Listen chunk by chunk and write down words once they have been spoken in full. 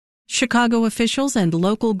Chicago officials and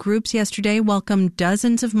local groups yesterday welcomed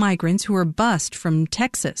dozens of migrants who were bused from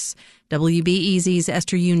Texas. WBEZ's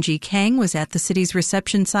Esther Yoon-Ji Kang was at the city's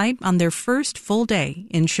reception site on their first full day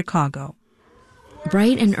in Chicago.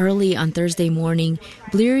 Bright and early on Thursday morning,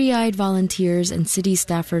 bleary-eyed volunteers and city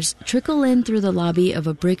staffers trickle in through the lobby of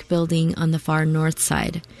a brick building on the far north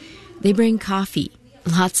side. They bring coffee,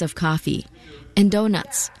 lots of coffee, and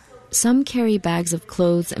donuts. Some carry bags of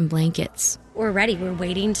clothes and blankets. We're ready. We're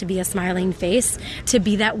waiting to be a smiling face, to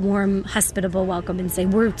be that warm, hospitable welcome and say,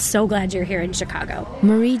 we're so glad you're here in Chicago.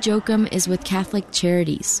 Marie Jokum is with Catholic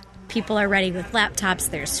Charities. People are ready with laptops,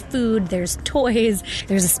 there's food, there's toys,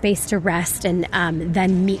 there's a space to rest and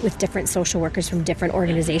then meet with different social workers from different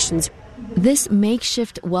organizations. This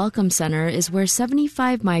makeshift welcome center is where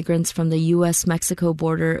 75 migrants from the U.S.-Mexico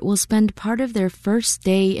border will spend part of their first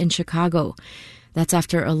day in Chicago. That's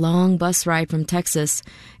after a long bus ride from Texas.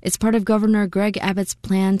 It's part of Governor Greg Abbott's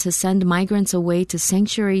plan to send migrants away to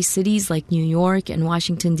sanctuary cities like New York and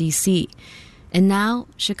Washington, D.C. And now,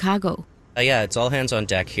 Chicago. It's all hands on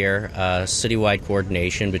deck here. Citywide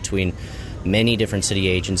coordination between many different city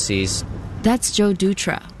agencies. That's Joe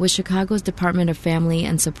Dutra with Chicago's Department of Family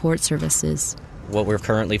and Support Services. What we're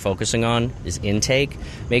currently focusing on is intake,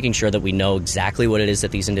 making sure that we know exactly what it is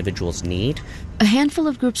that these individuals need. A handful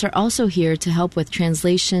of groups are also here to help with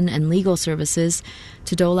translation and legal services,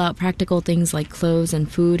 to dole out practical things like clothes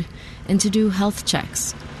and food, and to do health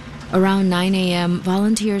checks. Around 9 a.m.,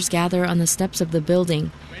 volunteers gather on the steps of the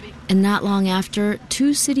building, and not long after,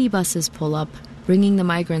 2 city buses pull up, bringing the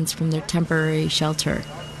migrants from their temporary shelter.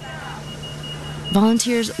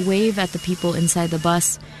 Volunteers wave at the people inside the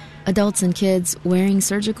bus. Adults and kids, wearing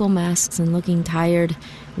surgical masks and looking tired,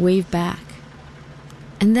 wave back.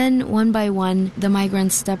 And then, one by one, the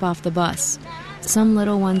migrants step off the bus. Some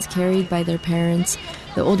little ones carried by their parents,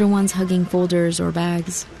 the older ones hugging folders or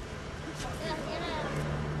bags.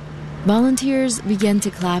 Volunteers begin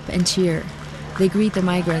to clap and cheer. They greet the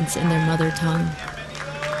migrants in their mother tongue.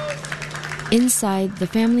 Inside, the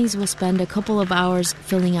families will spend a couple of hours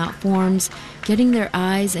filling out forms, getting their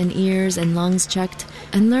eyes and ears and lungs checked,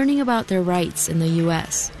 and learning about their rights in the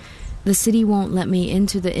U.S. The city won't let me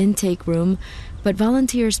into the intake room, but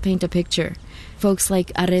volunteers paint a picture. Folks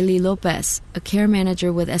like Areli Lopez, a care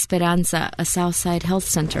manager with Esperanza, a Southside health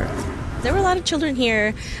center. There were a lot of children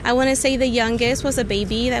here. I want to say the youngest was a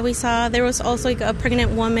baby that we saw. There was also a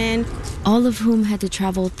pregnant woman. All of whom had to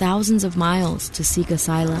travel thousands of miles to seek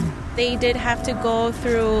asylum. They did have to go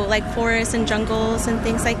through forests and jungles and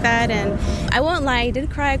things like that. And I won't lie, I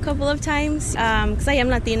did cry a couple of times because I am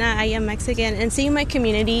Latina, I am Mexican. And seeing my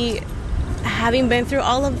community having been through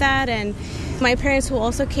all of that, and my parents who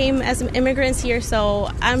also came as immigrants here,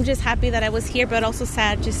 so I'm just happy that I was here, but also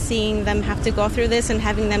sad just seeing them have to go through this and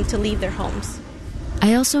having them to leave their homes.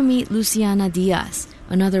 I also meet Luciana Diaz,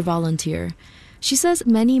 another volunteer. She says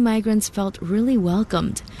many migrants felt really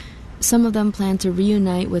welcomed. Some of them plan to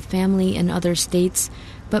reunite with family in other states,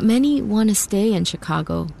 but many want to stay in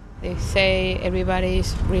Chicago. They say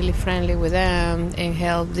everybody's really friendly with them and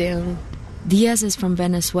help them. Diaz is from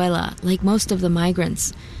Venezuela, like most of the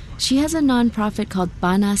migrants. She has a nonprofit called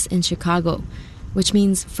Panas in Chicago, which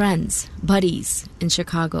means friends, buddies in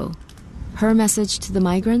Chicago. Her message to the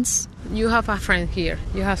migrants? You have a friend here.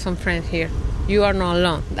 You have some friends here. You are not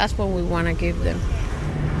alone. That's what we want to give them.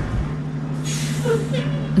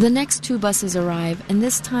 The next 2 buses arrive, and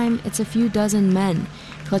this time it's a few dozen men,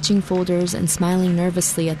 clutching folders and smiling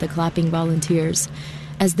nervously at the clapping volunteers.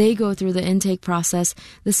 As they go through the intake process,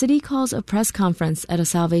 the city calls a press conference at a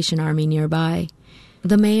Salvation Army nearby.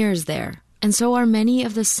 The mayor's there, and so are many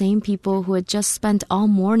of the same people who had just spent all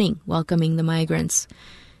morning welcoming the migrants,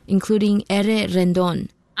 including Ere Rendon.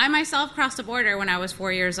 I myself crossed the border when I was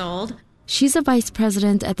 4 years old. She's a vice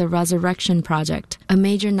president at the Resurrection Project, a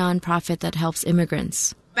major nonprofit that helps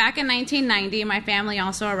immigrants. Back in 1990, my family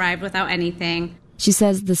also arrived without anything. She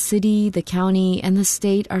says the city, the county, and the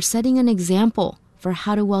state are setting an example for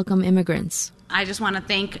how to welcome immigrants. I just want to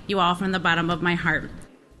thank you all from the bottom of my heart.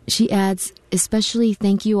 She adds, especially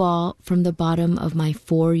thank you all from the bottom of my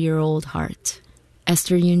 4-year-old heart.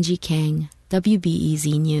 Esther Yoon-Ji Kang,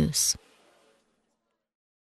 WBEZ News.